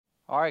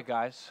All right,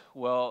 guys.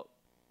 Well,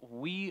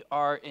 we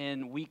are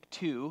in week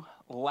 2.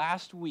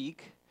 Last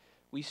week,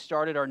 we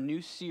started our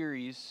new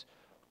series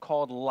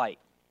called Light.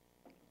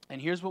 And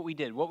here's what we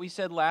did. What we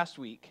said last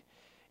week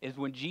is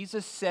when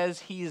Jesus says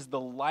he is the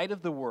light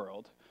of the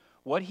world,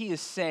 what he is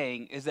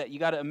saying is that you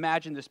got to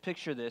imagine this,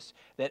 picture this,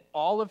 that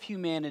all of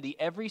humanity,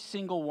 every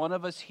single one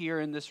of us here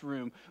in this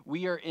room,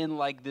 we are in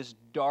like this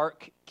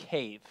dark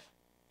cave.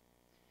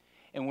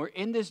 And we're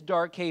in this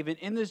dark cave, and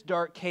in this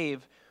dark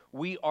cave,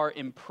 we are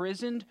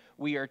imprisoned,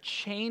 we are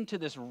chained to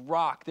this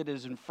rock that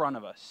is in front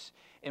of us.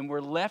 And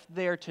we're left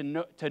there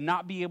to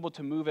not be able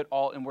to move at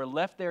all, and we're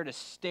left there to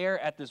stare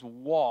at this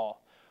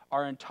wall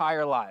our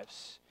entire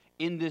lives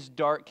in this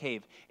dark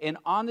cave. And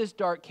on this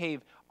dark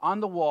cave,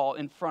 on the wall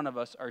in front of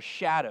us are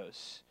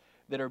shadows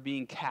that are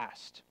being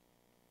cast.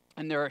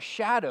 And there are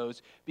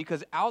shadows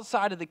because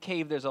outside of the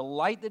cave there's a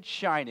light that's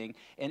shining,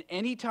 and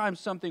anytime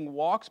something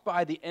walks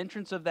by the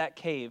entrance of that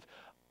cave,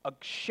 a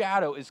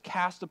shadow is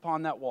cast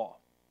upon that wall.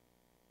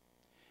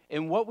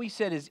 And what we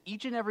said is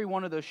each and every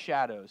one of those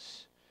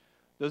shadows,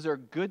 those are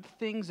good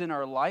things in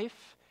our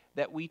life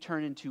that we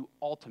turn into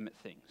ultimate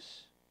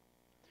things.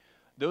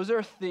 Those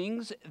are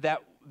things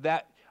that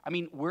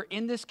we're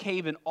in this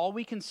cave and all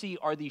we can see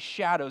are these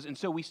shadows, and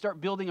so we start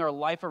building our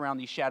life around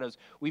these shadows.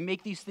 We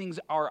make these things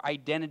our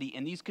identity,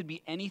 and these could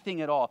be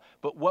anything at all.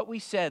 But what we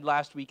said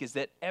last week is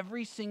that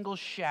every single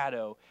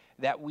shadow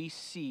that we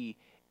see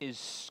is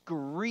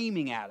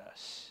screaming at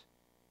us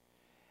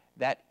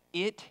that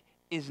it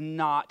is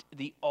not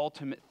the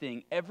ultimate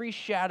thing. Every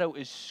shadow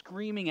is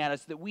screaming at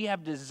us that we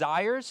have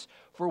desires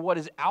for what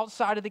is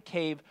outside of the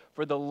cave,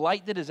 for the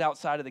light that is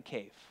outside of the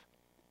cave.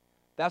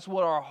 That's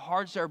what our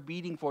hearts are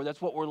beating for.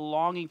 That's what we're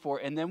longing for.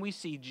 And then we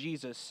see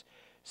Jesus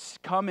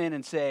come in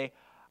and say,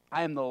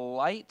 I am the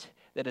light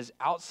that is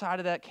outside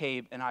of that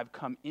cave, and I've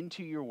come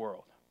into your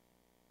world.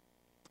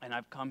 And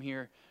I've come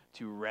here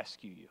to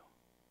rescue you.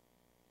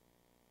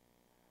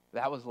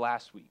 That was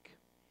last week.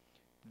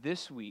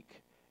 This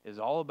week is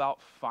all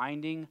about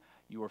finding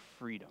your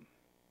freedom.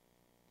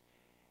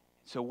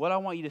 So what I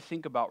want you to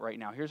think about right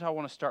now, here's how I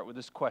want to start with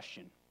this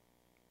question.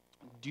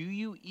 Do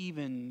you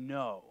even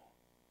know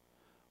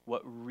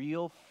what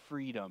real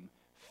freedom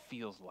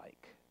feels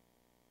like?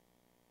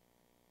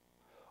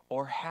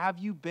 Or have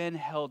you been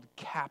held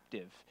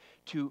captive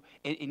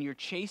and you're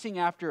chasing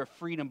after a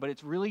freedom, but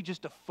it's really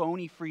just a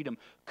phony freedom?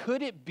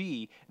 Could it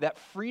be that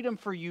freedom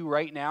for you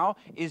right now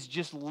is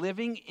just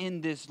living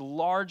in this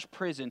large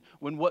prison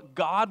when what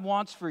God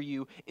wants for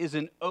you is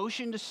an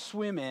ocean to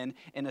swim in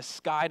and a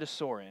sky to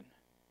soar in?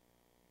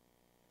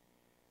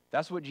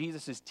 That's what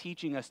Jesus is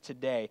teaching us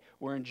today.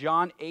 We're in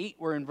John 8.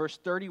 We're in verse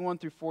 31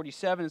 through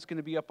 47. It's going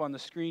to be up on the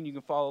screen. You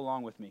can follow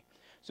along with me.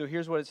 So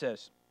here's what it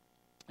says.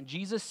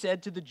 Jesus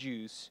said to the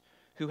Jews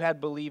who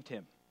had believed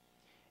him,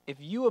 if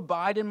you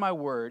abide in my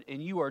word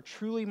and you are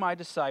truly my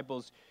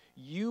disciples,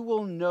 you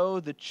will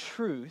know the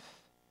truth,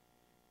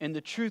 and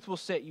the truth will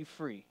set you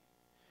free.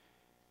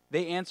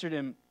 They answered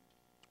him,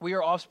 we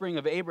are offspring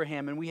of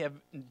Abraham, and we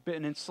haven't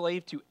been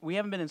enslaved to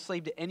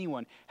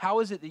anyone. How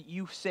is it that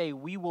you say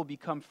we will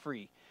become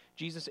free?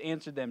 Jesus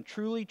answered them,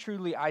 truly,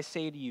 truly, I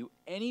say to you,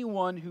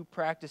 anyone who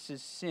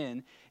practices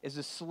sin is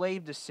a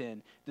slave to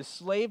sin. The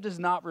slave does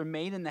not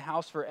remain in the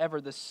house forever.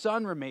 The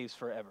son remains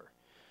forever.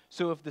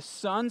 So if the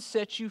son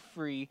sets you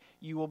free,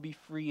 you will be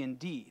free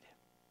indeed.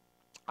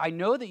 I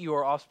know that you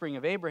are offspring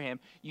of Abraham.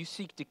 You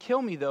seek to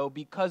kill me, though,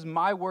 because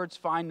my words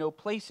find no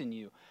place in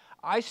you.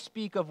 I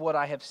speak of what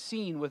I have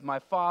seen with my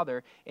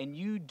father, and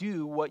you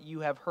do what you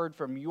have heard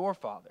from your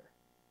father.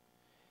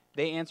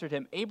 They answered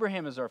him,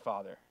 Abraham is our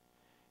father.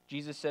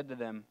 Jesus said to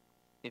them,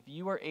 if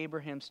you are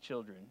Abraham's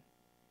children,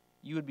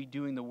 you would be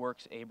doing the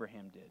works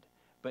Abraham did.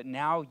 But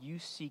now you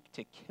seek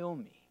to kill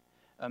me,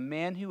 a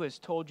man who has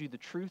told you the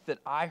truth that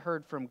I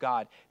heard from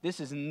God. This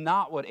is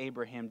not what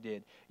Abraham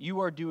did. You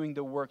are doing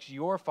the works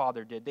your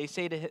father did. They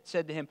said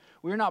to him,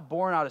 we are not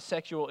born out of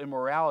sexual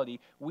immorality.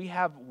 We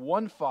have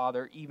one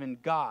Father, even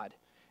God.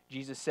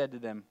 Jesus said to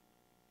them,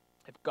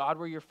 if God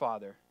were your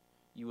father,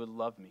 you would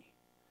love me,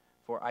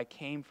 for I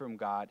came from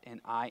God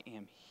and I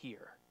am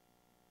here.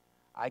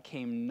 I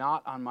came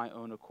not on my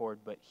own accord,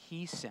 but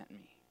he sent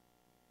me.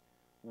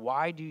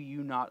 Why do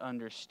you not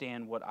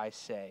understand what I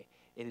say?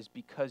 It is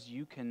because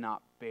you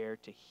cannot bear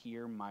to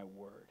hear my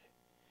word.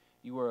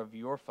 You are of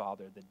your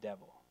father, the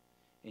devil,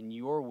 and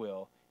your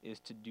will is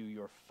to do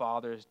your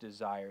father's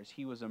desires.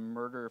 He was a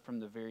murderer from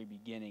the very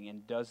beginning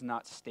and does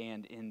not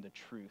stand in the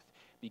truth,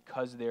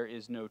 because there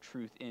is no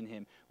truth in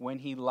him. When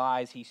he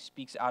lies, he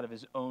speaks out of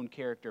his own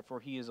character, for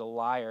he is a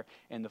liar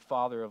and the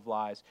father of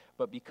lies.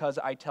 But because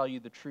I tell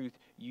you the truth,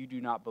 you do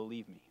not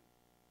believe me.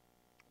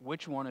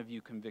 Which one of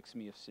you convicts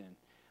me of sin?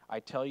 I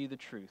tell you the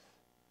truth.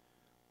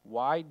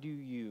 Why do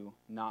you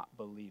not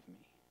believe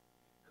me?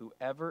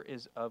 Whoever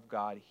is of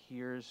God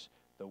hears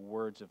the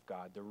words of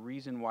God. The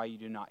reason why you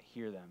do not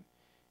hear them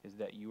is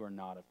that you are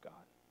not of God.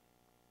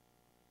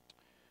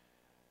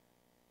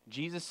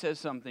 Jesus says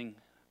something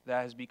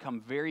that has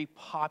become very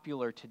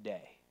popular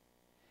today,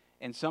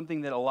 and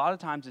something that a lot of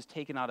times is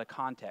taken out of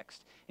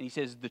context. And he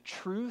says, the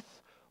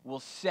truth will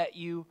set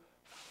you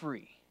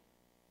free?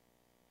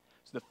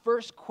 So the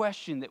first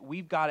question that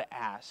we've got to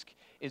ask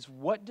is,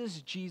 what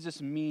does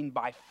Jesus mean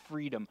by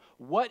freedom?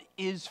 What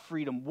is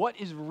freedom? What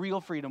is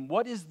real freedom?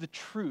 What is the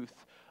truth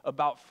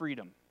about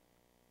freedom?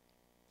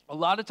 A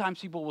lot of times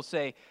people will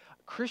say,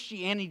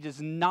 Christianity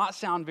does not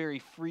sound very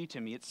free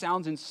to me. It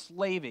sounds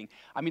enslaving.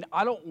 I mean,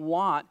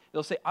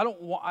 they'll say,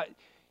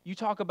 you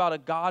talk about a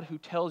God who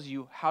tells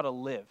you how to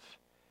live.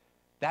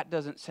 That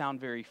doesn't sound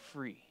very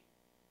free,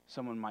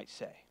 someone might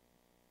say.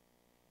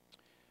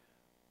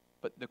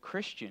 But the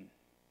Christian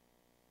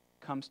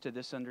comes to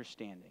this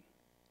understanding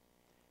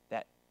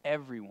that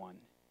everyone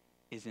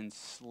is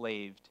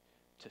enslaved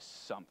to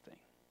something.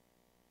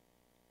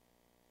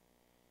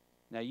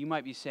 Now, you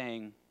might be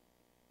saying,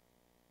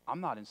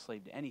 I'm not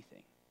enslaved to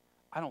anything.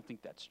 I don't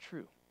think that's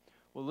true.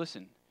 Well,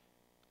 listen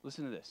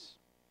to this.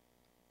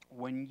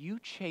 When you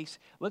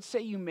let's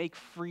say you make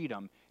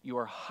freedom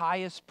your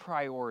highest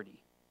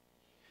priority.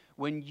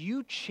 When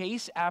you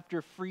chase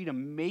after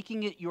freedom,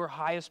 making it your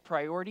highest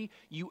priority,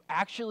 you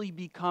actually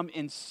become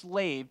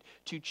enslaved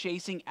to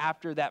chasing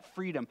after that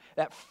freedom.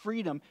 That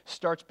freedom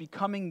starts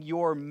becoming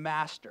your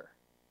master.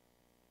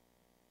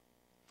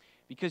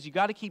 Because you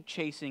got to keep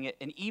chasing it,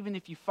 and even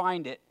if you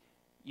find it,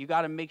 you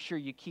got to make sure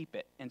you keep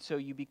it. And so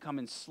you become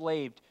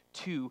enslaved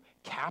to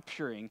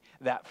capturing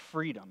that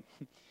freedom.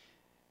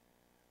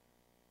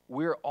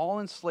 We're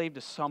all enslaved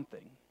to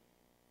something.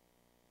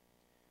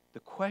 The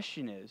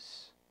question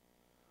is,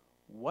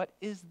 what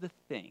is the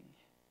thing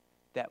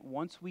that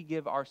once we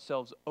give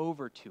ourselves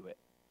over to it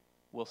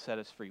will set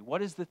us free?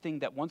 What is the thing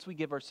that once we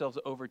give ourselves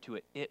over to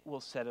it, it will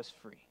set us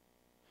free?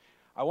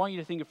 I want you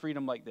to think of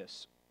freedom like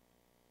this.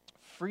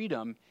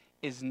 Freedom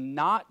is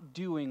not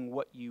doing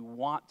what you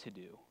want to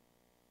do.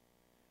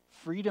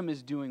 Freedom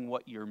is doing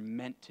what you're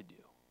meant to do.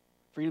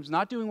 Freedom's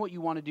not doing what you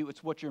want to do,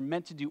 it's what you're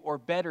meant to do. Or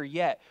better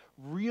yet,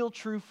 real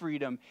true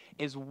freedom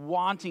is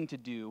wanting to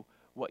do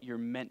what you're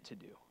meant to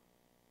do.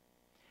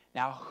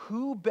 Now,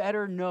 who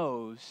better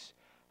knows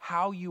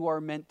how you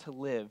are meant to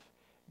live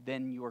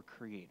than your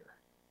Creator?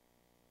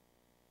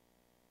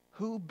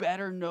 Who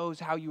better knows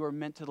how you are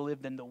meant to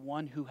live than the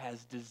one who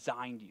has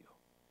designed you?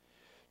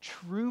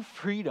 True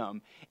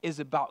freedom is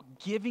about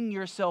giving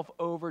yourself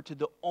over to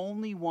the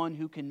only one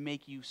who can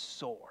make you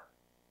soar.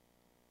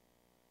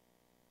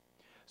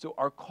 So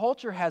our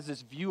culture has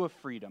this view of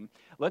freedom.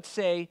 Let's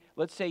say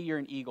you're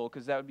an eagle,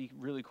 because that would be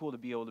really cool to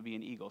be able to be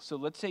an eagle. So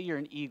let's say you're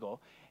an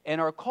eagle, and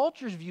our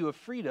culture's view of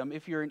freedom,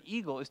 if you're an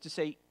eagle, is to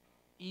say,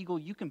 eagle,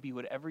 you can be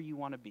whatever you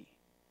want to be.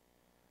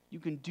 You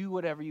can do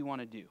whatever you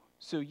want to do.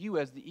 So you,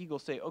 as the eagle,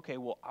 say, okay,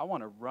 well, I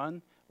want to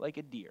run like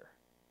a deer.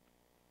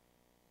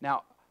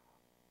 Now,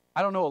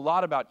 I don't know a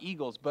lot about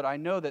eagles, but I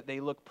know that they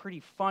look pretty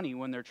funny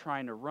when they're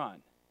trying to run.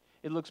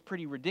 It looks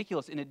pretty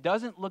ridiculous, and it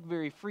doesn't look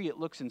very free. It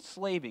looks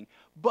enslaving.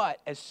 But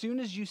as soon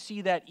as you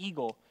see that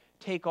eagle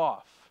take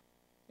off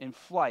in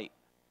flight,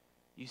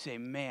 you say,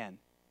 man,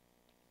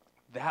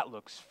 that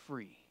looks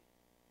free.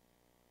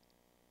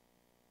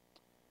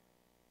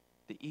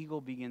 The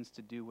eagle begins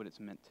to do what it's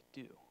meant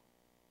to do.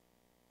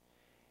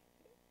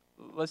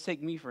 Let's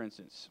take me, for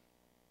instance.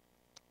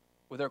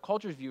 With our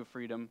culture's view of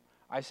freedom,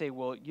 I say,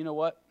 well, you know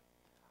what?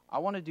 I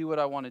want to do what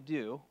I want to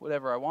do,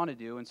 whatever I want to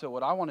do, and so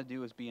what I want to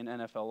do is be an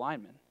NFL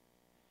lineman.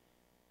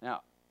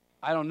 Now,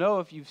 I don't know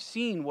if you've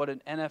seen what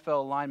an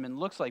NFL lineman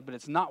looks like, but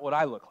it's not what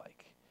I look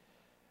like.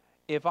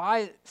 If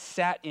I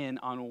sat in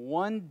on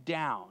one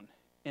down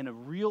in a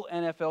real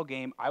NFL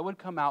game, I would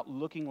come out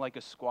looking like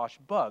a squash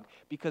bug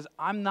because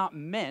I'm not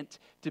meant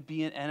to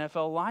be an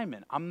NFL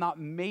lineman. I'm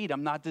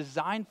not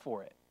designed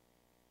for it.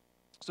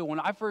 So when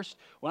I first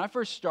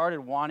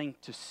started wanting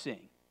to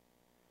sing,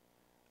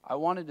 I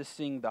wanted to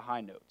sing the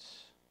high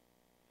notes.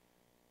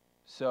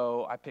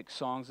 So I picked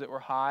songs that were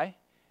high,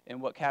 and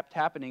what kept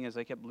happening is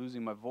I kept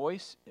losing my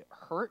voice. It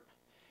hurt,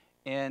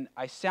 and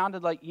I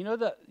sounded like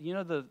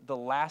the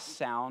last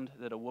sound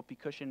that a whoopee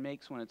cushion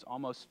makes when it's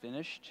almost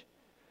finished.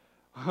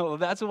 Well,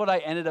 that's what I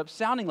ended up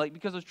sounding like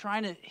because I was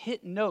trying to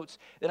hit notes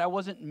that I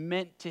wasn't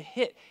meant to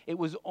hit. It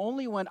was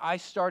only when I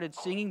started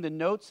singing the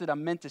notes that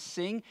I'm meant to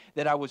sing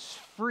that I was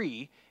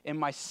free in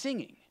my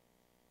singing.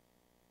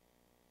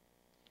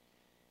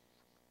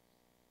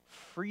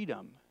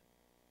 Freedom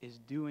is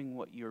doing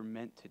what you're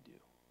meant to do.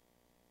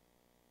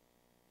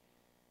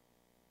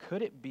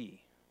 Could it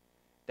be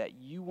that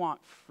you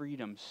want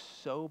freedom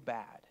so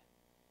bad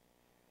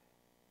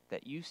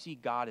that you see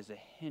God as a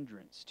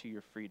hindrance to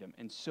your freedom,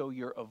 and so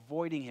you're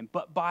avoiding him?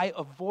 But by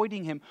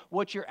avoiding him,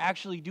 what you're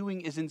actually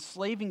doing is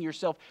enslaving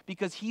yourself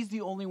because he's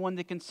the only one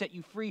that can set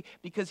you free,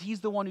 because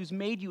he's the one who's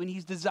made you and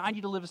he's designed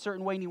you to live a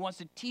certain way and he wants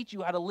to teach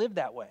you how to live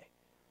that way.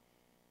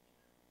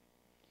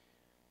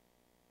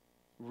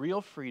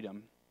 Real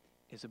freedom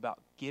is about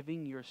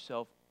giving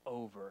yourself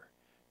over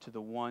to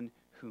the one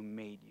who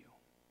made you.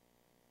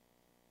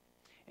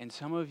 And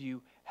some of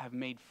you have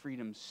made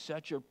freedom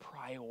such a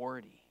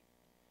priority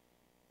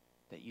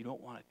that you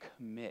don't want to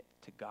commit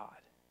to God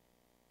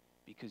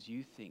because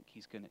you think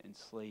he's going to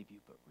enslave you,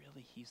 but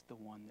really he's the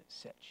one that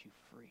sets you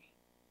free.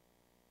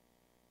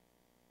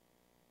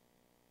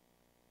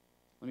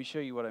 Let me show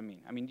you what I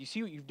mean. I mean, you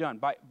see what you've done?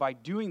 By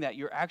doing that,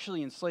 you're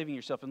actually enslaving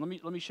yourself. And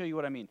let me show you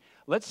what I mean.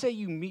 Let's say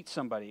you meet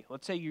somebody.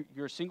 Let's say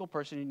you're a single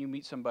person and you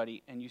meet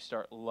somebody and you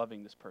start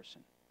loving this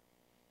person.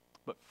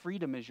 But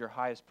freedom is your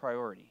highest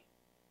priority.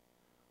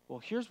 Well,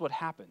 here's what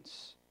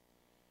happens.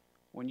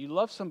 When you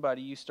love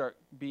somebody, you start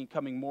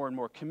becoming more and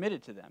more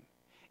committed to them.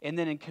 And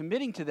then in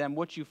committing to them,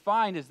 what you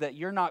find is that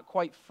you're not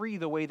quite free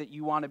the way that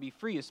you want to be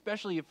free,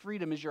 especially if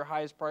freedom is your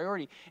highest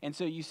priority. And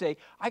so you say,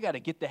 I got to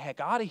get the heck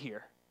out of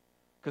here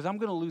because I'm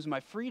going to lose my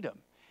freedom.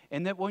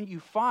 And that what you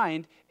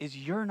find is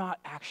you're not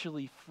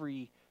actually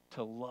free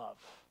to love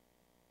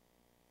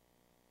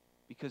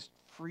because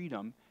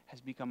freedom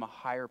has become a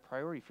higher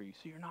priority for you.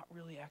 So you're not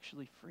really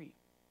actually free.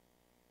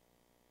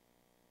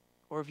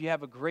 Or if you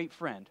have a great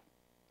friend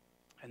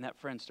and that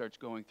friend starts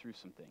going through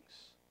some things.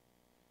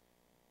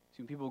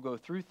 See, when people go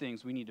through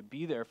things, we need to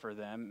be there for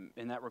them,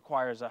 and that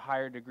requires a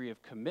higher degree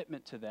of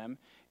commitment to them,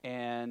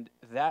 and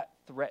that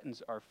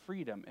threatens our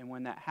freedom. And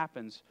when that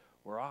happens,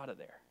 we're out of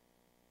there.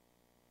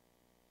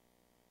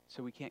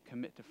 So we can't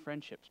commit to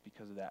friendships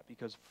because of that,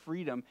 because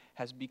freedom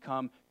has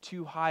become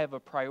too high of a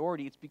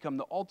priority. It's become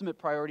the ultimate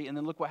priority, and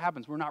then look what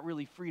happens. We're not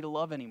really free to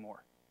love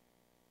anymore.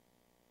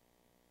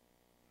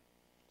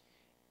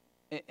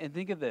 And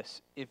think of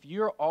this. If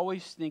you're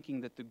always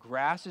thinking that the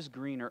grass is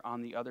greener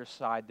on the other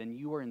side, then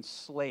you are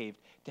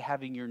enslaved to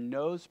having your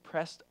nose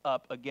pressed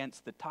up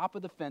against the top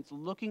of the fence,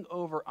 looking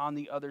over on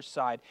the other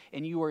side,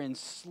 and you are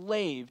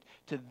enslaved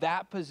to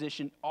that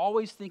position,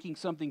 always thinking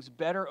something's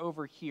better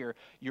over here.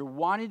 You're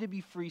wanting to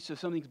be free, so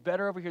something's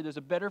better over here. There's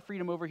a better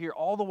freedom over here.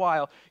 All the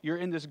while, you're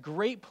in this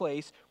great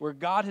place where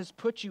God has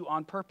put you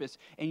on purpose,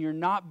 and you're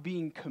not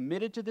being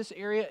committed to this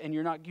area, and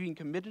you're not being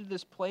committed to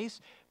this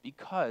place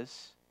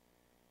because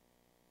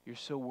you're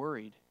so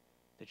worried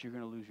that you're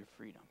going to lose your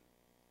freedom.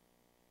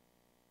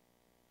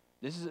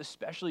 This is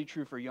especially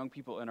true for young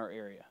people in our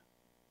area.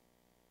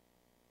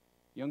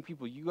 Young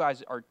people, you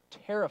guys are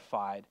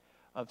terrified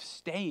of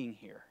staying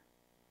here.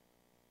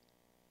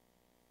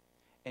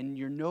 And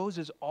your nose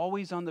is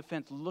always on the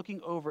fence,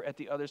 looking over at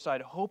the other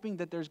side, hoping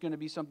that there's going to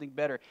be something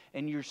better.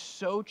 And you're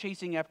so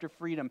chasing after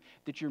freedom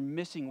that you're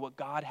missing what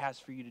God has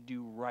for you to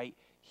do right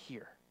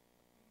here.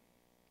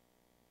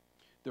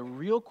 The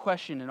real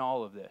question in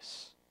all of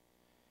this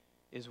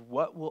is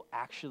what will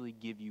actually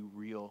give you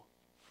real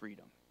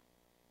freedom.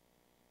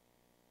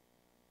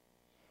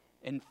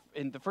 And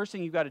the first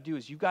thing you've got to do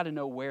is you've got to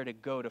know where to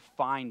go to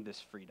find this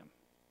freedom.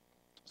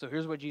 So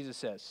here's what Jesus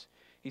says.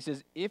 He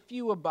says, if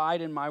you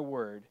abide in my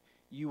word,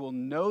 you will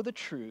know the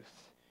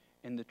truth,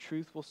 and the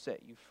truth will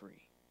set you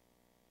free.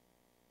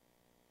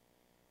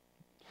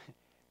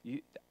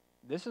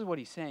 This is what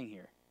he's saying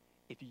here.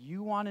 If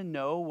you want to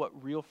know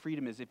what real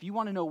freedom is, if you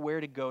want to know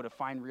where to go to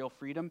find real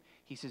freedom,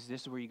 he says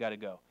this is where you got to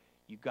go.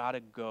 You got to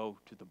go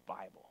to the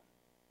Bible.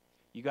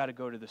 You got to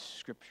go to the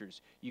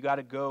scriptures. You got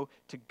to go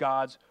to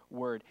God's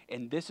word.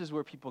 And this is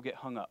where people get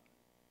hung up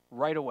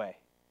right away.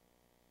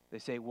 They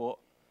say, well,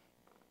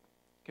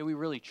 can we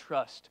really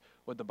trust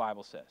what the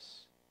Bible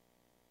says?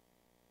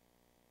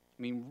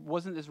 I mean,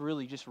 wasn't this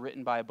really just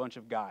written by a bunch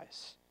of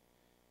guys?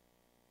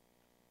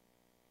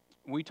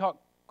 We talk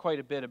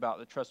quite a bit about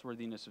the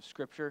trustworthiness of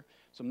Scripture,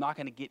 so I'm not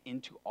going to get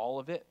into all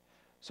of it.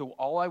 So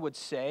all I would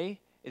say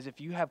is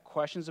if you have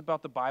questions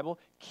about the Bible,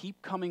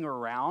 keep coming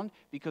around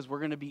because we're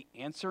going to be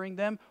answering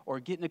them or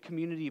get in a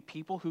community of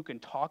people who can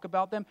talk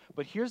about them.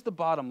 But here's the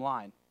bottom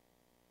line,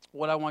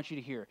 what I want you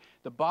to hear.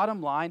 The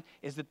bottom line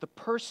is that the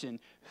person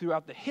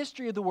throughout the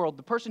history of the world,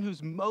 the person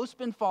who's most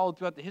been followed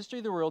throughout the history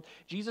of the world,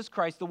 Jesus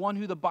Christ, the one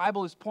who the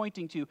Bible is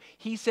pointing to,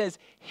 he says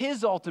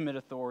his ultimate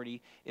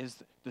authority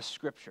is the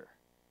Scripture.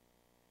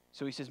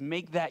 So he says,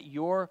 make that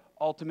your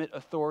ultimate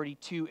authority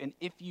too. And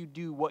if you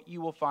do, what you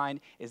will find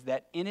is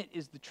that in it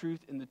is the truth,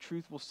 and the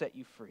truth will set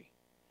you free.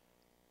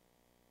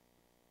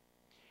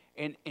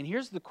 And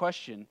here's the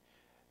question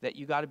that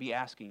you got to be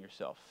asking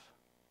yourself.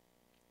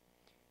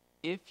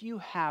 If you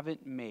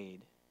haven't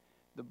made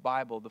the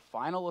Bible the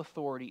final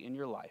authority in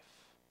your life,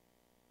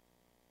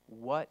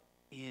 what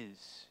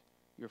is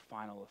your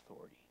final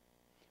authority?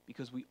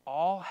 Because we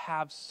all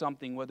have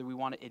something, whether we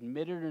want to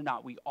admit it or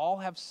not, we all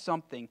have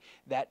something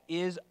that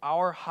is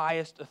our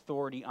highest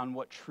authority on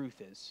what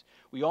truth is.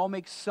 We all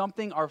make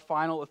something our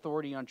final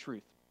authority on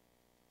truth.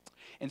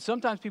 And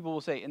sometimes people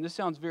will say, and this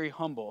sounds very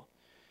humble,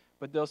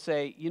 but they'll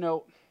say, you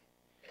know,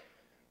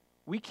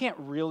 we can't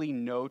really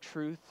know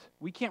truth.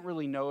 We can't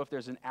really know if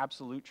there's an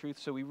absolute truth,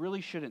 so we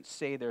really shouldn't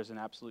say there's an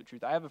absolute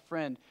truth. I have a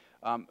friend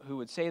who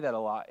would say that a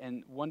lot,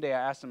 and one day I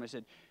asked him, I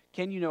said,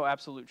 can you know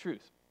absolute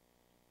truth?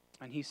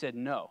 And he said,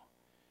 no.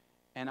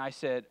 And I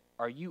said,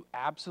 are you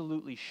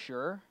absolutely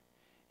sure?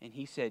 And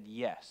he said,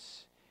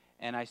 yes.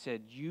 And I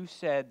said, you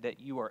said that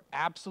you are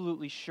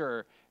absolutely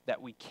sure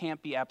that we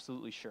can't be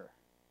absolutely sure.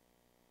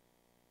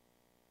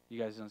 You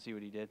guys don't see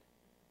what he did?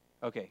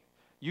 Okay.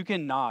 You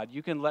can nod.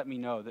 You can let me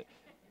know that.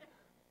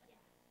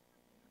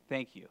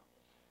 Thank you.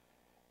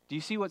 Do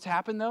you see what's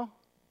happened, though?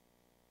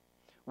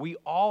 We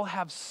all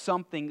have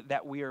something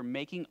that we are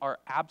making our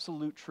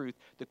absolute truth.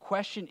 The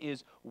question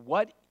is,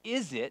 what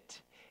is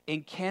it?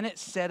 And can it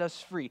set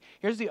us free?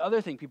 Here's the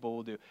other thing people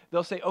will do.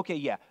 They'll say, okay,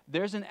 yeah,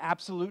 there's an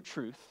absolute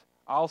truth.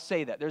 I'll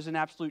say that. There's an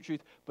absolute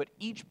truth. But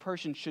each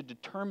person should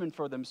determine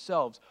for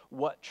themselves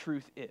what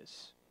truth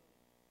is.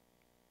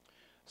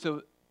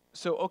 So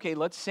okay,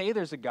 let's say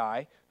there's a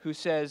guy who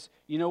says,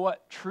 you know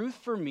what? Truth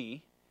for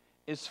me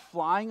is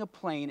flying a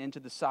plane into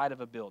the side of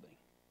a building.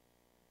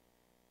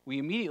 We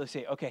immediately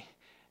say, okay,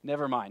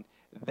 never mind.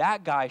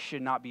 That guy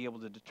should not be able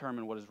to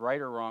determine what is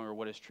right or wrong or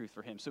what is truth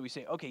for him. So we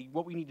say, okay,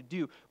 what we need to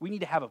do, we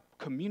need to have a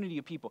community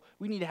of people.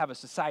 We need to have a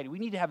society. We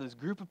need to have this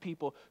group of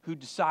people who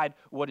decide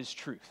what is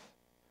truth.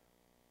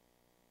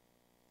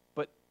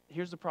 But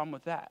here's the problem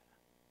with that.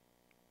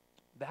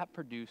 That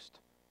produced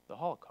the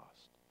Holocaust.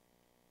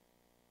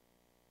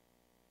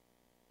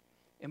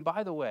 And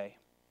by the way,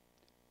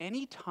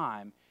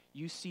 anytime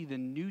you see the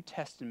New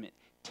Testament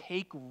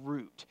take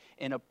root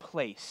in a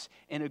place,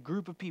 in a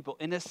group of people,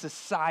 in a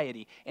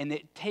society, and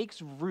it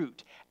takes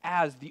root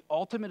as the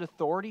ultimate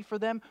authority for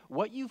them,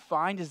 what you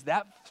find is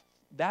that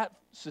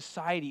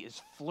society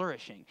is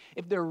flourishing.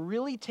 If they're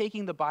really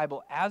taking the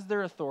Bible as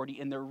their authority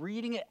and they're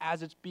reading it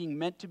as it's being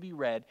meant to be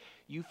read,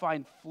 you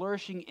find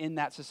flourishing in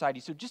that society.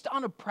 So just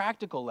on a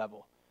practical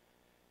level,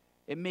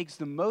 it makes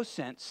the most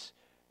sense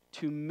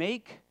to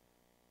make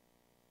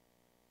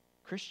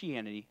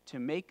Christianity, to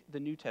make the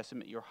New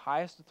Testament your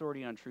highest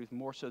authority on truth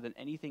more so than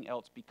anything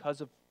else because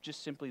of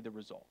just simply the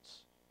results.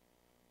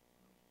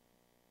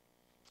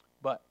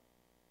 But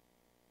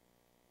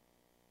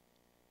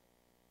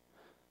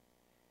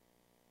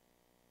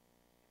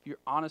if you're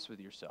honest with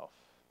yourself,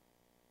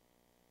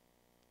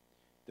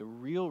 the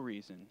real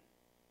reason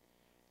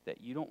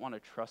that you don't want to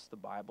trust the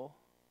Bible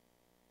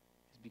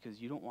is because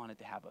you don't want it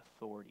to have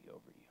authority over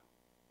you.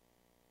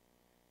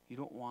 You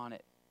don't want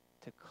it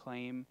to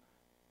claim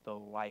the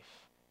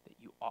life that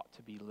you ought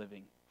to be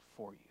living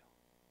for you.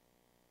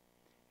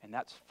 And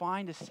that's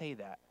fine to say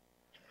that,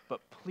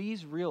 but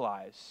please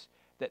realize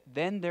that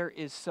then there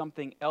is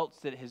something else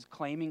that is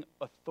claiming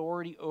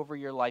authority over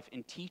your life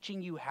and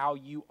teaching you how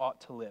you ought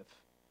to live.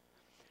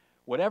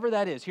 Whatever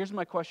that is, here's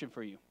my question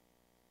for you.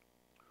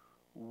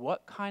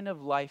 What kind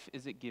of life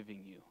is it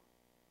giving you?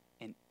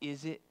 And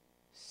is it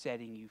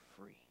setting you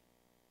free?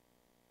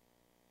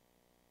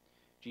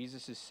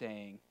 Jesus is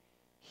saying,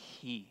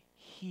 He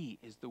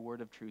is the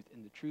word of truth,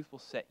 and the truth will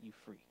set you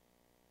free.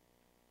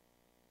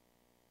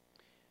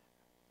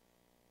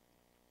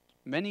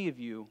 Many of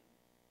you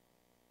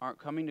aren't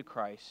coming to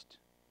Christ,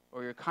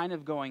 or you're kind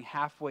of going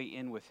halfway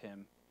in with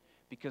him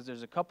because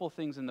there's a couple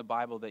things in the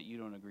Bible that you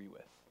don't agree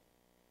with.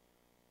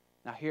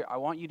 Now here, I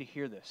want you to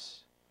hear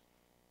this.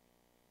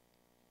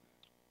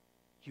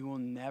 You will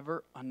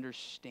never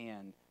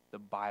understand the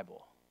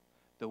Bible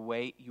the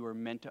way you are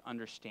meant to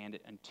understand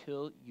it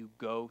until you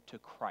go to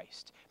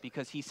Christ.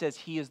 Because he says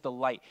he is the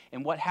light.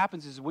 And what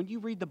happens is when you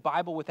read the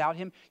Bible without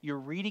him, you're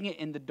reading it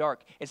in the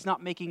dark. It's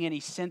not making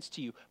any sense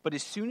to you. But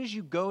as soon as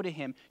you go to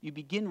him, you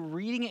begin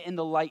reading it in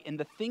the light. And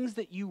the things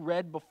that you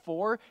read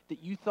before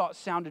that you thought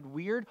sounded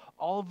weird,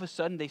 all of a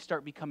sudden they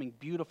start becoming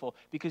beautiful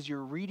because you're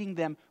reading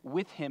them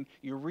with him.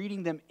 You're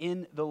reading them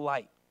in the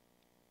light.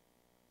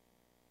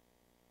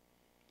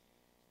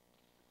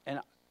 And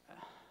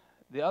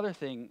the other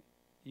thing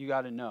you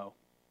got to know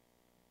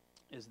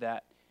is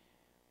that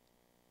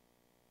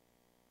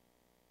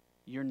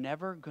you're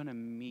never going to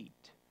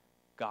meet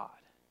God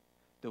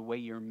the way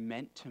you're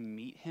meant to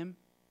meet him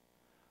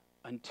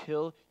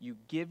until you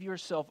give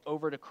yourself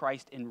over to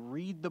Christ and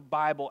read the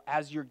Bible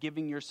as you're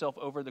giving yourself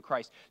over to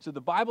Christ. So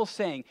the Bible's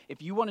saying,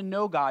 if you want to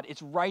know God,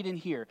 it's right in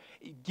here.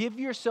 Give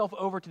yourself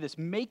over to this.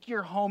 Make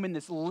your home in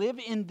this. Live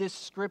in this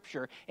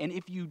scripture. And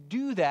if you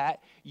do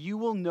that, you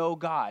will know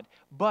God.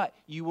 But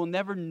you will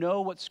never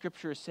know what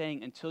scripture is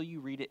saying until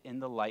you read it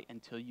in the light,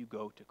 until you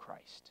go to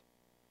Christ.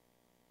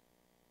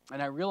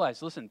 And I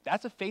realize, listen,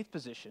 that's a faith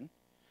position.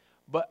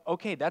 But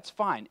okay, that's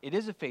fine. It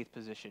is a faith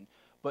position.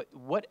 But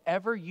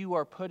whatever you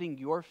are putting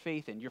your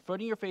faith in, you're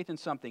putting your faith in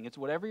something. It's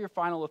whatever your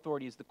final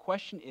authority is. The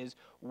question is,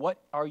 what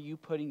are you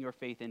putting your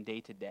faith in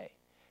day to day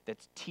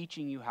that's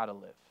teaching you how to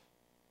live?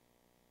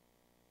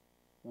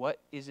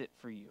 What is it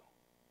for you?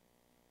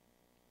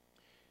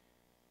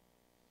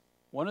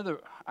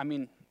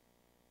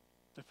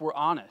 If we're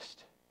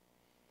honest,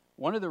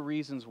 one of the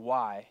reasons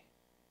why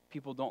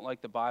people don't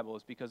like the Bible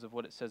is because of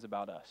what it says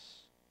about us.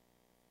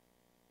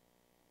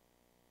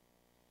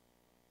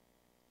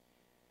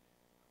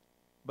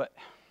 But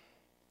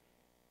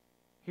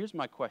here's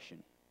my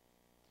question.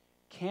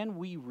 Can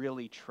we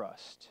really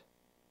trust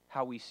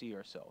how we see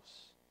ourselves?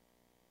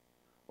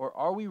 Or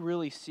are we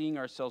really seeing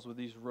ourselves with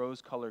these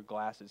rose-colored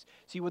glasses?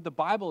 See, what the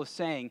Bible is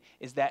saying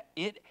is that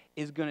it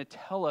is going to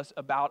tell us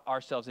about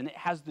ourselves, and it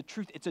has the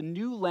truth. It's a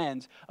new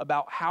lens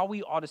about how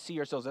we ought to see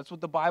ourselves. That's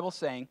what the Bible's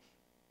saying.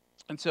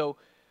 And so,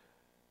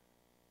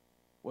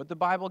 what the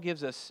Bible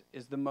gives us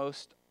is the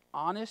most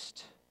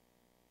honest.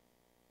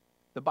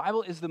 The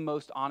Bible is the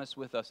most honest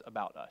with us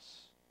about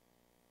us.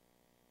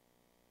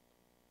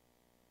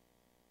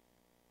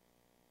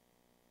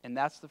 And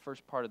that's the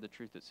first part of the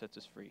truth that sets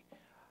us free.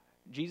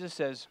 Jesus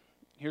says,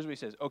 here's what he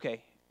says.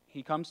 Okay,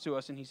 he comes to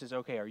us and he says,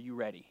 okay, are you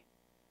ready?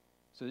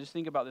 So just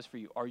think about this for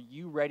you. Are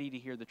you ready to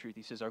hear the truth?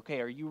 He says,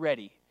 okay, are you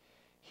ready?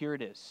 Here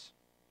it is.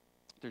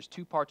 There's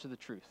two parts of the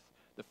truth.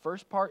 The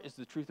first part is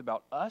the truth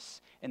about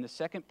us, and the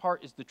second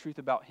part is the truth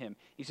about him.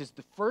 He says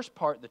the first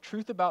part, the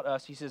truth about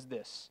us, he says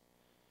this.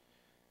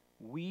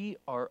 We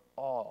are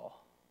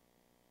all,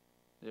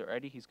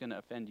 ready? He's going to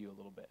offend you a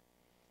little bit.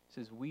 He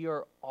says we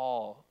are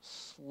all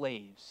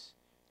slaves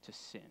to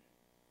sin.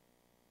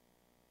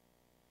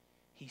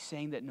 He's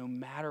saying that no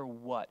matter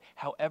what,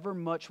 however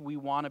much we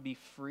want to be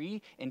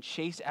free and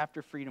chase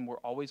after freedom, we're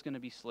always going to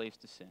be slaves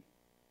to sin.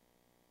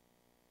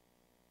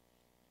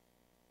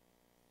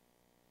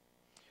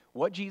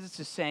 What Jesus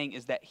is saying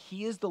is that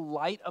he is the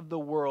light of the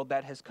world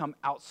that has come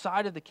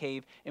outside of the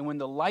cave, and when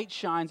the light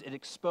shines, it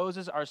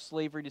exposes our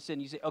slavery to sin.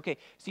 You say, okay,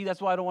 see, that's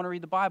why I don't want to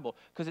read the Bible,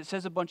 because it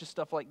says a bunch of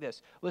stuff like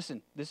this.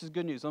 Listen, this is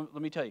good news. Let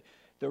me tell you.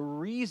 The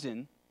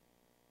reason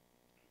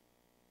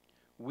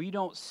we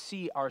don't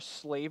see our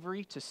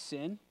slavery to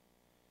sin,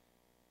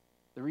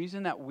 the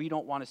reason that we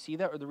don't want to see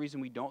that, or the reason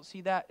we don't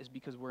see that, is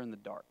because we're in the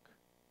dark.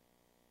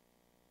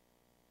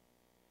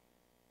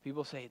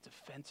 People say it's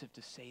offensive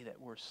to say that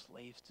we're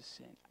slaves to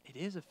sin. It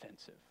is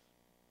offensive.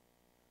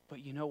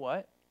 But you know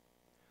what?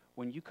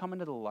 When you come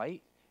into the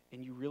light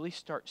and you really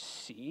start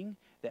seeing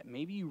that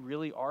maybe you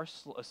really are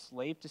a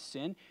slave to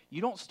sin,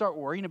 you don't start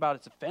worrying about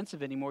it's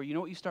offensive anymore. You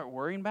know what you start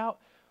worrying about?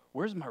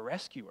 Where's my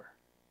rescuer?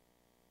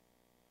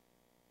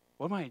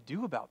 What am I going to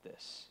do about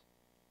this?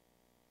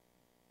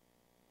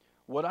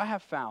 What I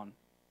have found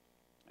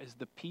is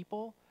the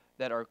people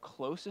that are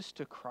closest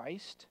to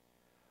Christ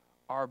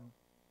are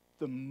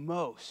the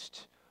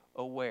most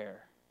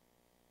aware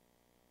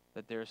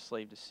that they're a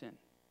slave to sin.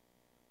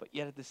 But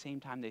yet at the same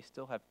time, they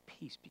still have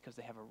peace because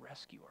they have a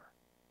rescuer.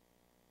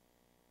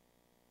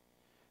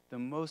 The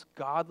most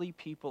godly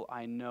people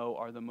I know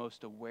are the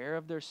most aware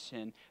of their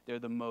sin. They're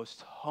the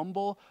most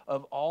humble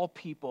of all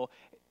people.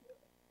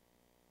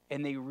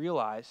 And they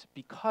realize,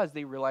 because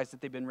they realize that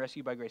they've been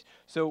rescued by grace.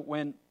 So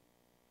when,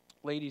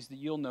 ladies,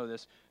 you'll know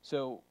this.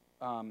 So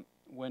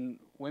when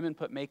women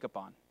put makeup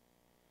on,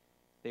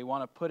 they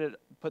want to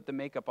put the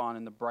makeup on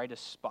in the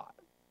brightest spot.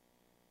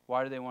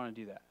 Why do they want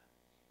to do that?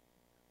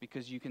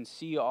 Because you can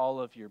see all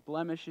of your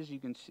blemishes. You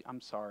can see,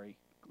 I'm sorry,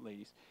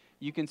 ladies.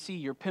 You can see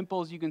your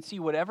pimples. You can see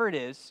whatever it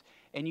is,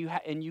 and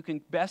you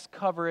can best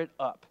cover it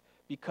up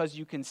because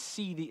you can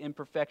see the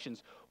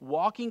imperfections.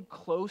 Walking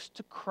close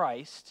to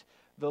Christ,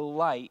 the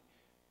light,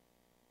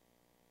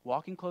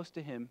 walking close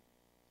to him,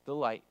 the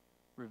light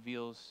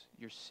reveals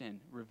your sin,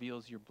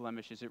 reveals your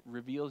blemishes. It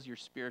reveals your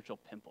spiritual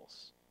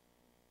pimples.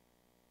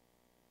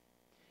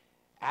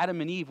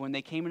 Adam and Eve, when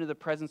they came into the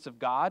presence of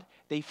God,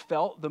 they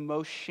felt the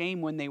most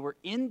shame when they were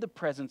in the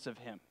presence of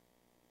him.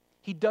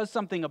 He does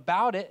something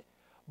about it,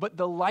 but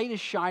the light is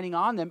shining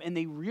on them, and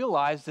they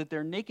realize that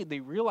they're naked. They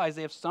realize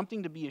they have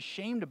something to be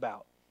ashamed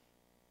about.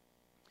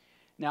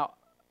 Now,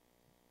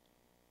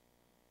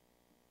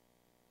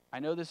 I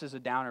know this is a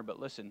downer, but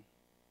listen,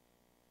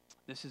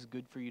 this is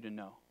good for you to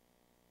know.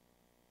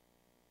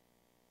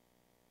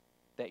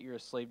 That you're a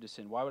slave to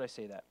sin. Why would I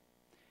say that?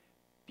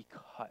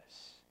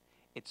 Because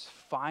it's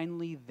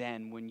finally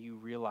then when you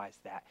realize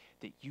that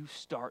you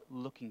start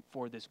looking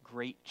for this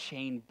great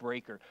chain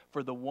breaker,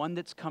 for the one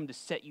that's come to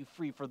set you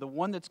free, for the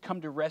one that's come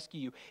to rescue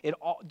you. It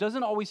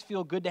doesn't always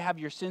feel good to have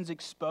your sins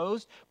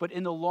exposed, but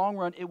in the long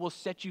run, it will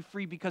set you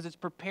free because it's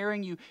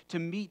preparing you to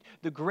meet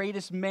the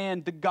greatest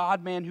man, the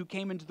God-man who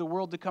came into the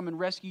world to come and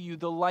rescue you,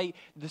 the light,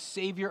 the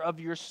Savior of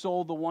your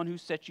soul, the one who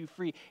set you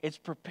free. It's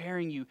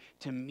preparing you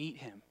to meet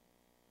him.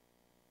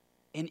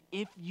 And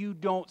if you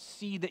don't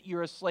see that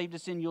you're a slave to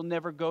sin, you'll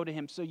never go to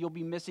him. So you'll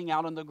be missing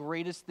out on the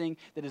greatest thing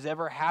that has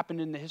ever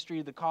happened in the history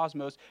of the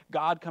cosmos,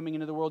 God coming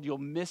into the world. You'll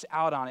miss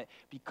out on it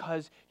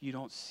because you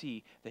don't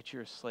see that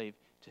you're a slave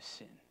to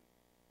sin.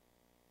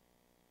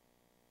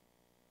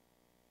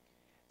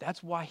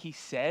 That's why he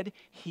said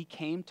he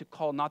came to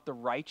call not the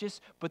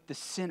righteous, but the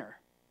sinner.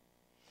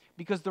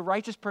 Because the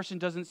righteous person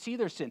doesn't see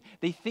their sin.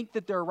 They think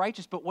that they're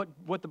righteous, but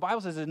what the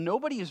Bible says is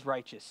nobody is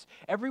righteous.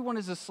 Everyone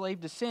is a slave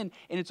to sin,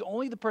 and it's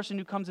only the person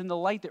who comes in the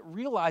light that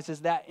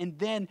realizes that, and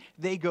then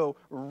they go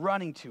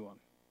running to him.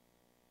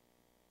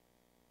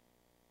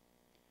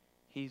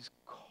 He's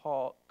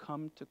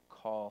come to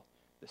call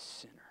the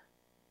sinner.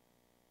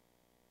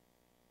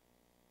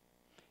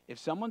 If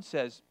someone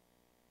says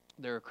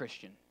they're a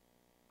Christian,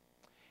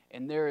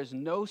 and there is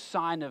no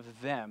sign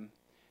of them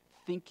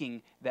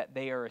thinking that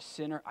they are a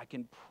sinner, I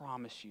can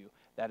promise you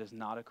that is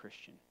not a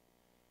Christian.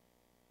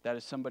 That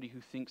is somebody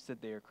who thinks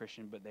that they are a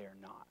Christian, but they are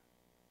not.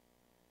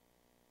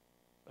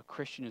 A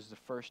Christian is the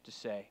first to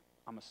say,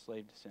 I'm a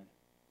slave to sin,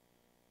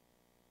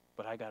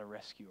 but I got a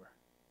rescuer.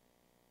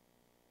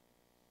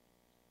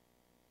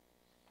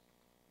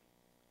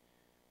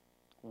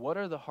 What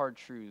are the hard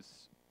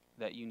truths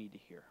that you need to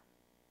hear?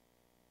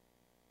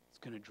 It's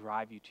going to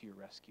drive you to your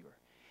rescuer.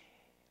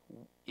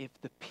 If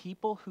the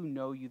people who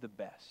know you the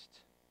best,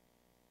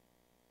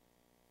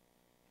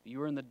 you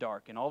were in the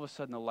dark and all of a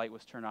sudden the light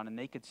was turned on and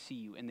they could see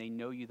you and they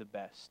know you the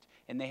best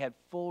and they had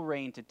full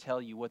reign to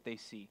tell you what they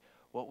see,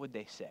 what would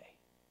they say?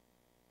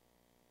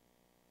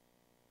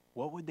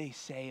 What would they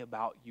say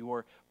about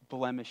your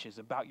blemishes,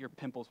 about your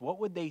pimples? What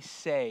would they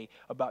say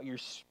about your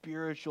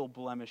spiritual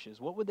blemishes?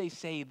 What would they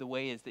say the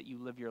way is that you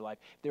live your life?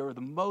 If they were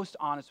the most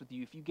honest with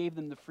you, if you gave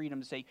them the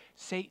freedom to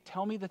say,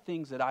 tell me the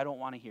things that I don't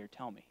want to hear,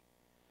 tell me.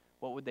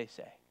 What would they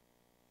say?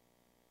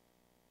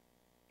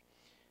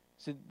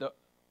 So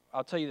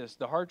I'll tell you this,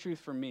 the hard truth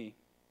for me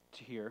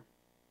to hear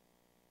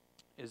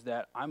is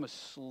that I'm a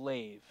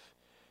slave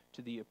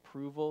to the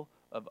approval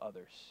of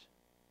others.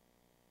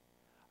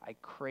 I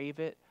crave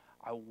it,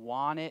 I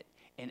want it,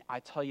 and I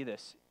tell you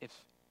this, if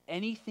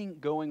anything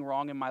going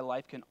wrong in my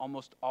life can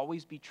almost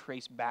always be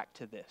traced back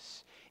to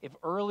this. If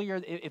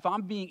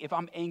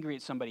I'm angry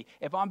at somebody,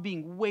 if I'm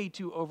being way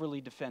too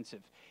overly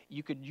defensive,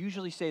 you could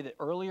usually say that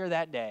earlier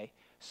that day,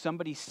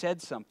 somebody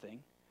said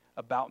something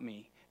about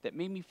me that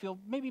made me feel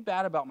maybe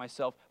bad about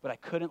myself, but I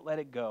couldn't let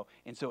it go.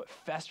 And so it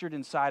festered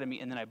inside of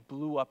me, and then I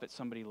blew up at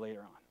somebody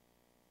later on.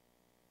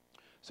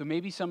 So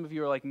maybe some of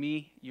you are like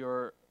me,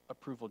 you're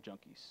approval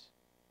junkies.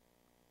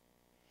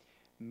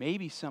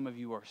 Maybe some of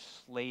you are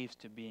slaves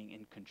to being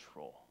in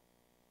control.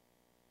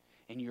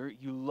 And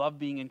you love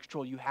being in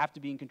control. You have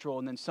to be in control.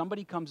 And then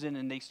somebody comes in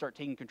and they start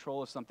taking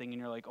control of something, and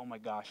you're like, oh my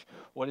gosh,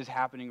 what is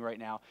happening right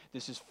now?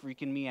 This is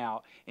freaking me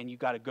out. And you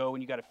got to go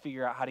and you got to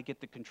figure out how to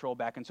get the control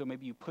back. And so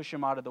maybe you push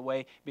them out of the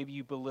way. Maybe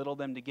you belittle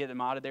them to get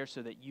them out of there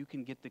so that you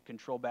can get the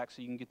control back,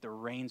 so you can get the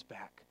reins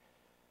back.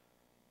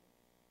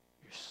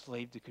 You're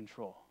slave to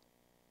control.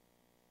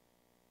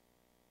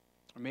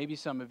 Or maybe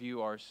some of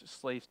you are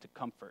slaves to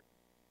comfort.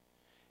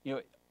 You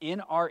know,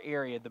 in our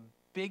area, the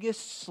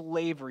biggest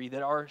slavery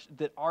that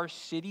our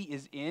city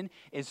is in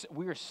is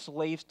we are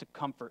slaves to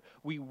comfort.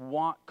 We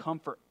want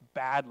comfort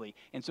badly.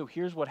 And so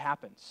here's what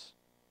happens.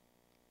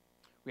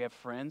 We have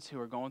friends who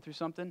are going through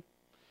something.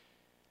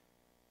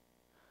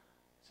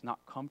 It's not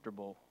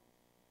comfortable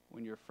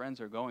when your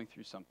friends are going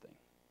through something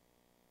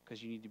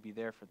because you need to be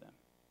there for them.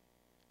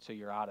 So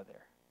you're out of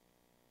there.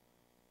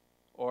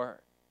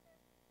 Or,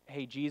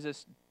 hey,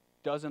 Jesus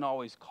doesn't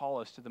always call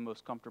us to the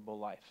most comfortable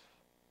life.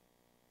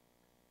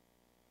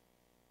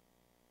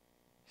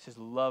 He says,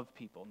 love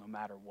people no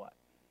matter what.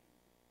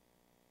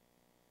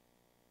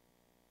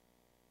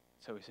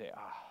 So we say,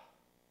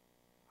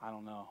 I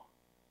don't know.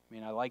 I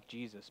mean, I like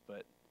Jesus, but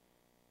it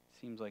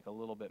seems like a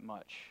little bit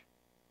much.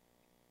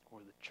 Or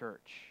the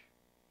church.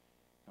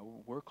 Now,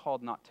 we're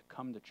called not to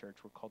come to church,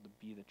 we're called to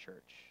be the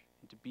church.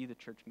 And to be the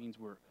church means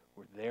we're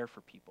there for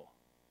people.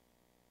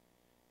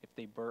 If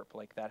they burp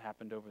like that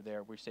happened over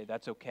there, we say,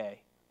 that's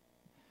okay.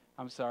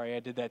 I'm sorry I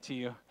did that to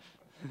you.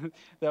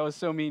 That was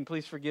so mean.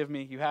 Please forgive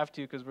me. You have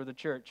to because we're the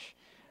church.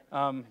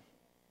 Or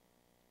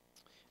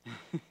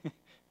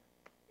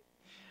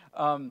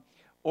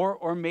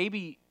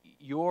maybe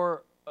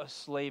you're a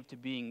slave to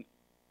being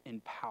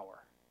in power.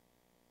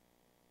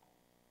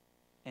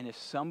 And if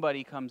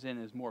somebody comes in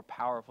and is more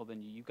powerful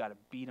than you, you've got to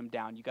beat them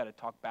down. You've got to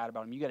talk bad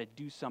about them. You've got to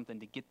do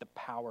something to get the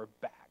power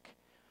back.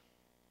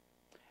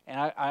 And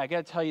I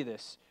got to tell you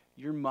this.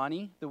 Your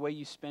money, the way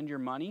you spend your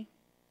money,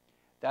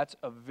 that's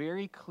a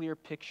very clear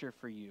picture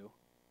for you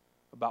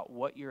about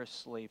what you're a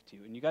slave to.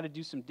 And you got to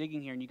do some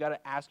digging here, and you got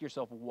to ask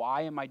yourself,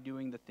 why am I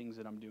doing the things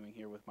that I'm doing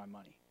here with my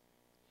money?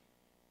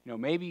 You know,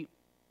 maybe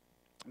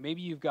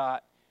you've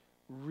got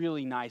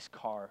really nice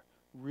car,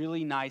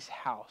 really nice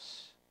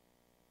house,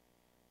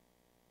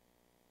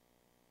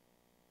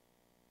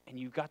 and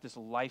you've got this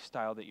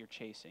lifestyle that you're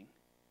chasing.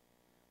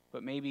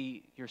 But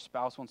maybe your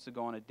spouse wants to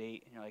go on a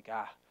date, and you're like,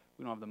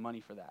 we don't have the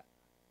money for that.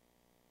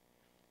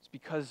 It's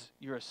because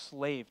you're a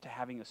slave to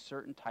having a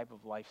certain type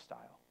of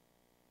lifestyle.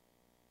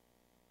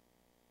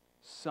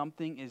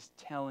 Something is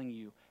telling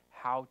you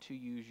how to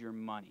use your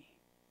money.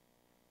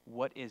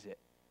 What is it?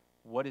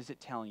 What is it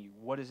telling you?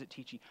 What is it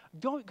teaching?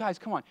 Guys,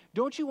 come on.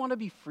 Don't you want to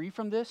be free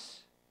from this?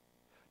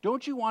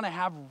 Don't you want to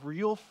have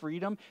real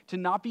freedom to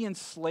not be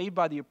enslaved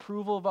by the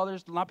approval of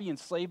others, to not be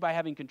enslaved by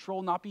having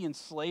control, not be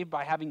enslaved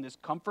by having this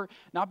comfort,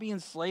 not be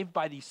enslaved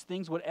by these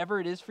things, whatever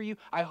it is for you?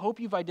 I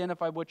hope you've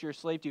identified what you're a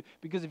slave to,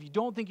 because if you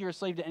don't think you're a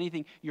slave to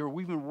anything, you're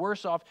even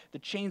worse off. The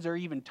chains are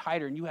even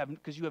tighter, and you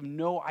have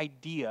no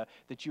idea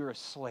that you're a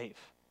slave.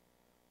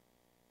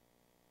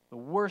 The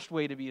worst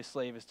way to be a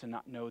slave is to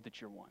not know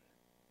that you're one.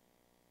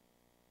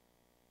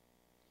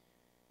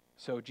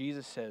 So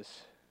Jesus says,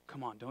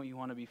 come on, don't you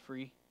want to be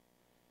free?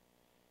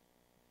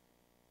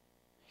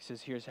 He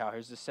says, here's how.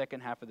 Here's the second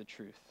half of the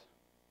truth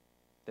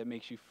that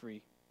makes you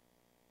free.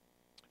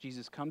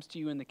 Jesus comes to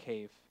you in the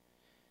cave,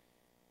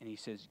 and he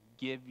says,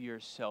 give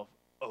yourself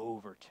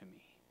over to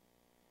me,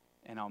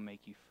 and I'll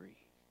make you free.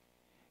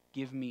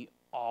 Give me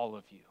all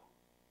of you,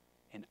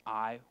 and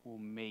I will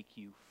make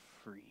you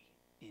free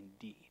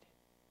indeed.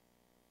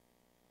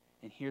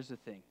 And here's the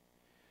thing.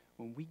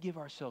 When we give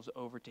ourselves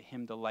over to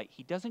him, the light,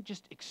 he doesn't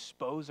just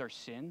expose our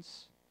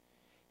sins.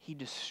 He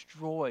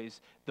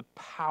destroys the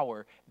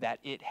power that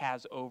it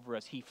has over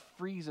us. He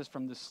frees us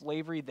from the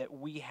slavery that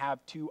we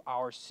have to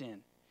our sin.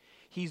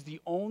 He's the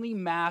only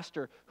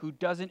master who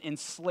doesn't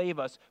enslave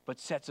us but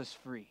sets us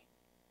free.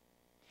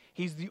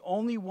 He's the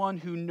only one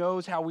who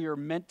knows how we are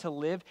meant to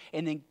live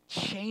and then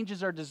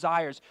changes our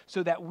desires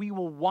so that we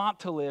will want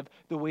to live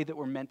the way that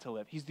we're meant to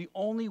live. He's the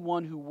only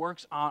one who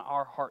works on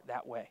our heart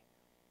that way.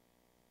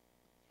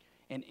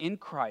 And in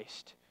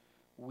Christ,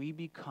 we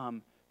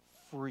become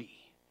free,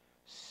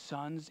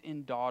 sons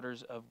and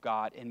daughters of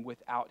God, and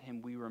without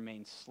him we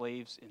remain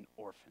slaves and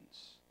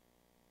orphans.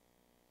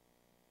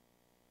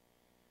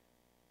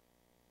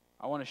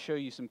 I want to show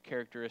you some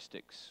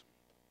characteristics.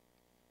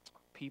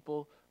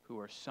 People who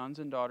are sons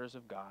and daughters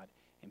of God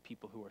and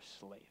people who are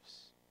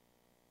slaves.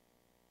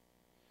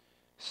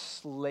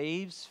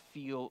 Slaves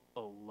feel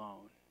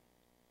alone.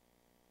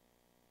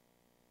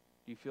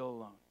 Do you feel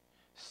alone?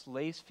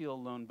 Slaves feel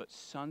alone, but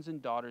sons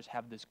and daughters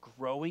have this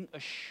growing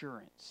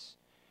assurance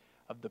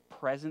of the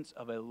presence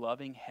of a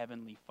loving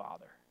heavenly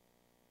Father.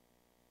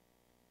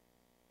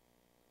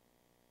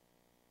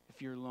 If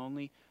you're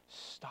lonely,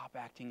 stop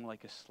acting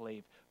like a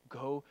slave.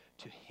 Go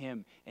to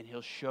him, and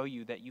he'll show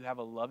you that you have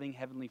a loving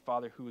heavenly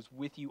Father who is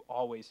with you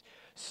always.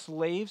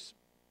 Slaves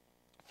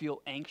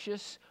feel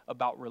anxious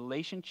about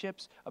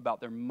relationships, about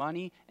their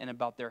money, and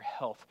about their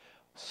health.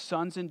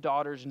 Sons and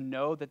daughters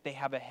know that they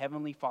have a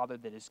heavenly Father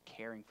that is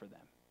caring for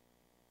them,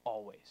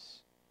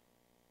 always.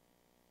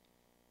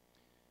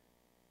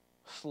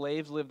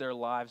 Slaves live their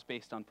lives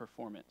based on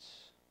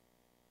performance.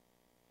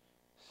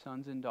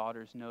 Sons and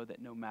daughters know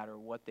that no matter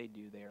what they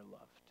do, they are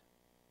loved.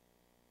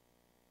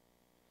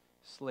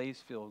 Slaves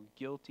feel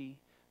guilty.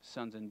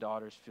 Sons and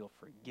daughters feel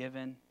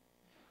forgiven.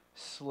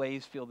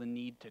 Slaves feel the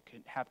need to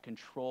have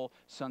control.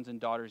 Sons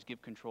and daughters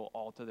give control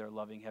all to their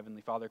loving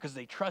heavenly Father because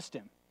they trust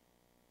him.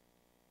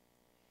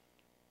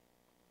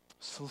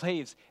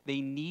 Slaves, they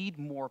need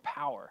more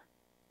power.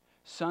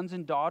 Sons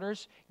and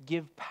daughters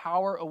give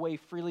power away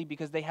freely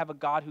because they have a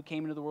God who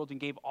came into the world and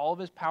gave all of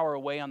his power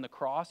away on the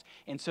cross,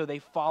 and so they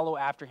follow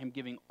after him,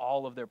 giving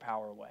all of their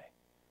power away.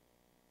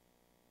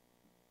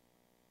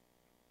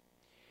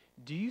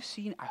 Do you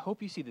see, I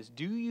hope you see this,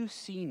 do you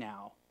see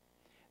now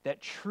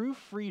that true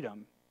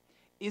freedom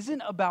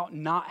isn't about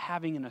not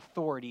having an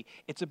authority,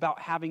 it's about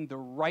having the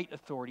right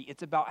authority.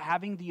 It's about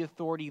having the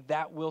authority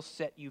that will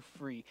set you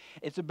free.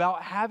 It's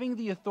about having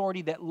the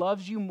authority that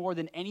loves you more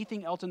than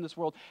anything else in this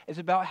world. It's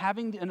about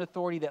having an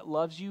authority that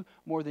loves you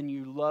more than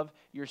you love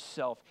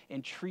yourself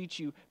and treats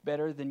you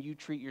better than you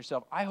treat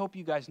yourself. I hope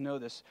you guys know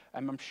this.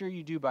 I'm sure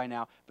you do by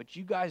now, but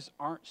you guys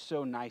aren't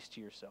so nice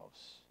to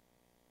yourselves.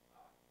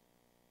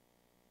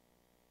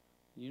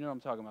 You know what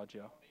I'm talking about,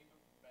 Joe.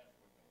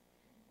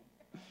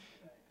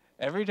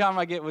 Every time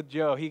I get with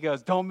Joe, he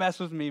goes, "Don't mess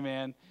with me,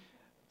 man."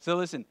 So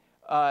listen,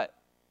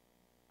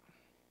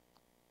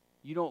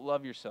 you don't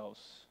love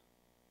yourselves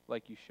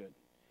like you should.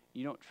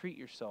 You don't treat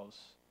yourselves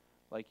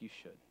like you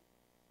should.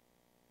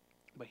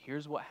 But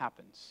here's what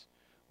happens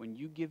when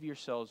you give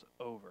yourselves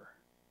over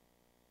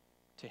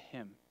to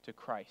him, to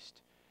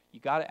Christ. You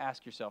got to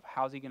ask yourself,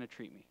 how's he going to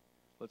treat me?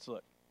 Let's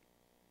look.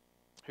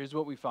 Here's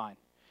what we find.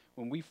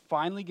 When we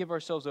finally give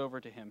ourselves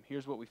over to him,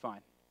 here's what we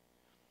find.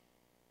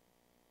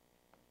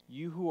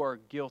 You who are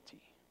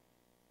guilty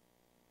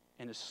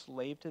and a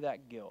slave to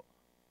that guilt,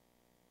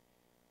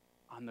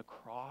 on the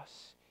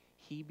cross,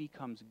 he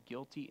becomes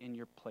guilty in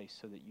your place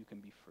so that you can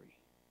be free.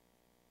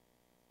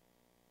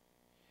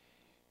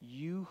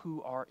 You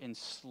who are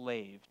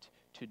enslaved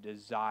to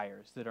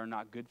desires that are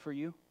not good for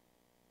you,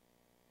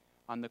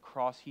 on the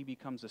cross, he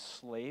becomes a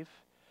slave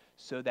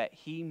so that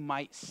he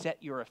might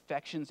set your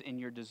affections and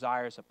your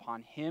desires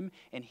upon him,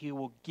 and he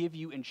will give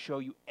you and show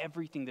you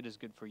everything that is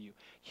good for you.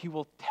 He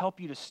will help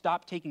you to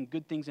stop taking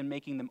good things and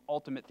making them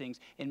ultimate things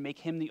and make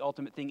him the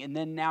ultimate thing. And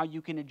then now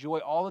you can enjoy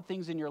all the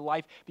things in your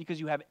life because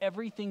you have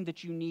everything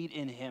that you need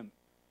in him.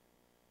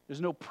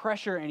 There's no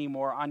pressure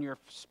anymore on your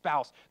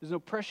spouse. There's no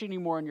pressure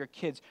anymore on your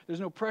kids.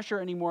 There's no pressure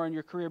anymore on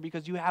your career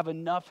because you have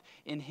enough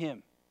in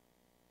him.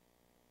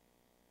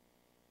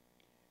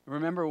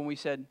 Remember when we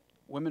said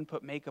women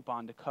put makeup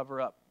on to cover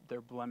up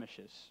their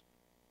blemishes?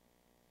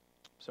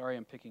 Sorry,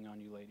 I'm picking on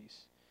you,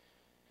 ladies.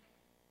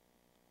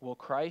 Well,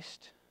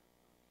 Christ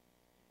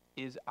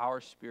is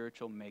our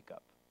spiritual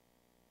makeup.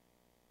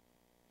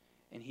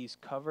 And he's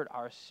covered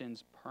our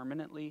sins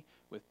permanently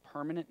with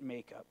permanent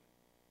makeup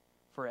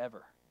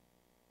forever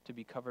to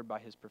be covered by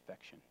his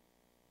perfection.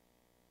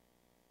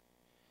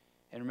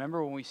 And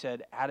remember when we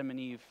said Adam and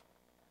Eve,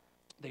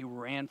 they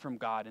ran from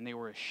God and they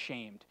were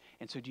ashamed.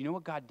 And so do you know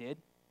what God did?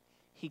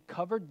 He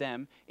covered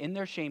them, in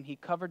their shame, he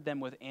covered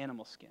them with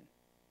animal skin.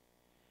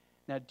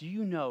 Now, do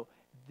you know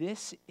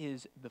this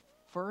is the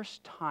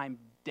first time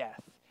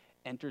death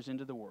enters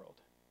into the world?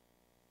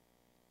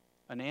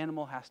 An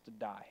animal has to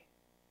die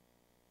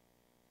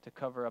to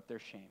cover up their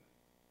shame.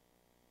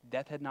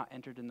 Death had not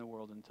entered in the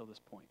world until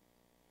this point.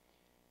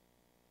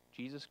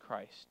 Jesus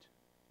Christ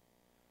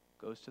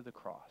goes to the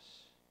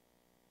cross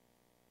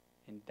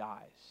and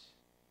dies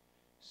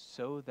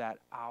so that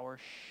our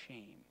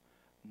shame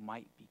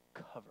might be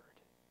covered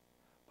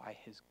by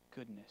his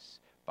goodness,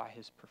 by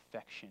his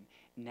perfection.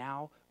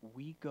 Now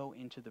we go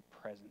into the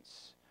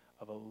presence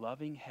of a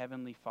loving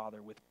heavenly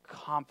Father with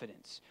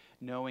confidence,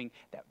 knowing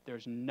that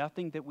there's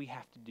nothing that we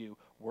have to do.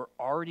 We're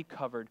already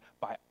covered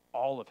by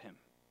all of him.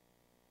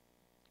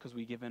 Because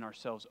we give in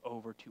ourselves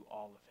over to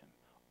all of him.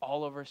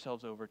 All of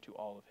ourselves over to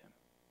all of him.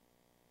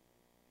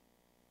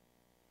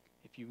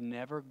 If you've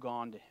never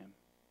gone to him,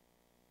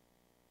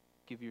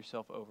 give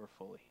yourself over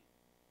fully.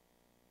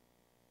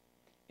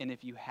 And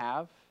if you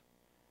have,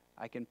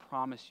 I can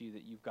promise you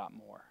that you've got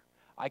more.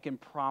 I can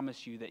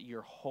promise you that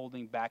you're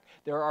holding back.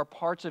 There are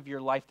parts of your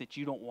life that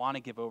you don't want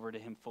to give over to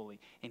him fully,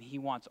 and he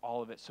wants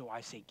all of it. So I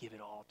say, give it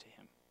all to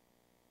him.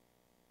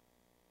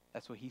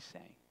 That's what he's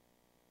saying.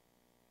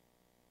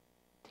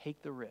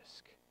 Take the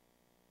risk.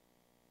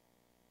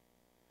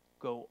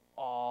 Go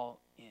all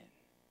in.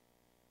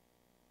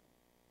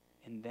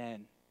 And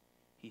then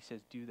he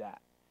says, do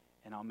that,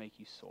 and I'll make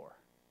you soar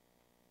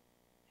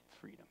in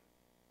freedom.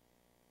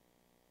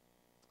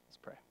 Let's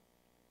pray.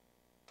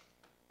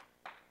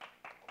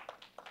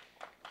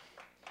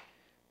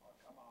 Oh,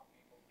 come on,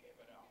 people, give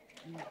it up.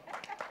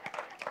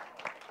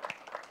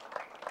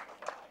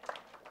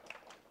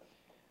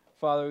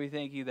 Father, we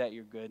thank you that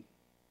you're good.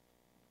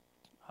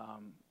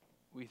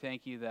 We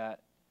thank you that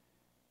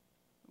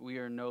we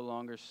are no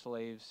longer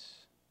slaves,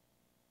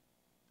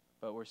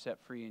 but we're set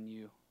free in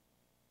you.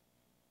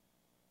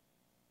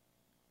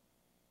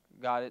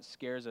 God, it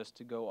scares us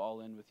to go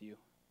all in with you.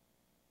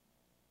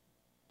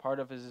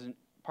 Part of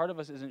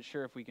us isn't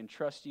sure if we can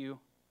trust you.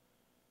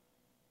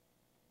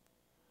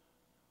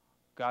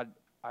 God,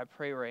 I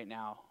pray right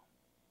now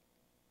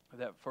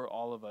that for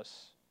all of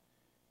us,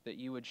 that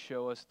you would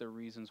show us the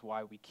reasons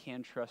why we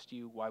can trust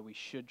you, why we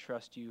should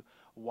trust you,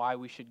 why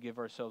we should give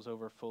ourselves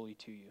over fully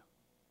to you.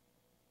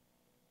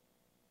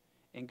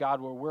 And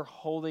God, where we're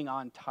holding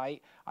on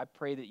tight, I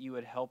pray that you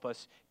would help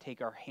us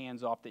take our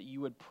hands off, that you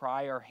would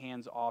pry our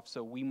hands off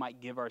so we might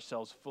give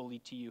ourselves fully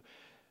to you.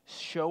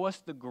 Show us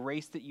the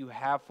grace that you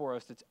have for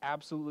us that's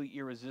absolutely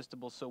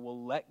irresistible, so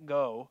we'll let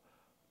go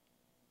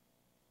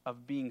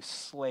of being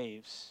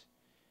slaves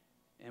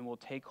and we'll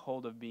take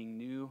hold of being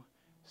new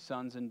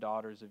sons and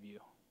daughters of you.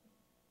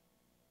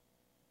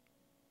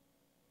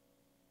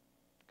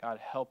 God,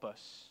 help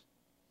us.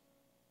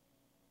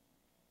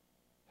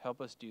 Help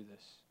us do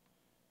this.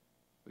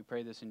 We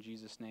pray this in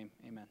Jesus' name.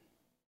 Amen.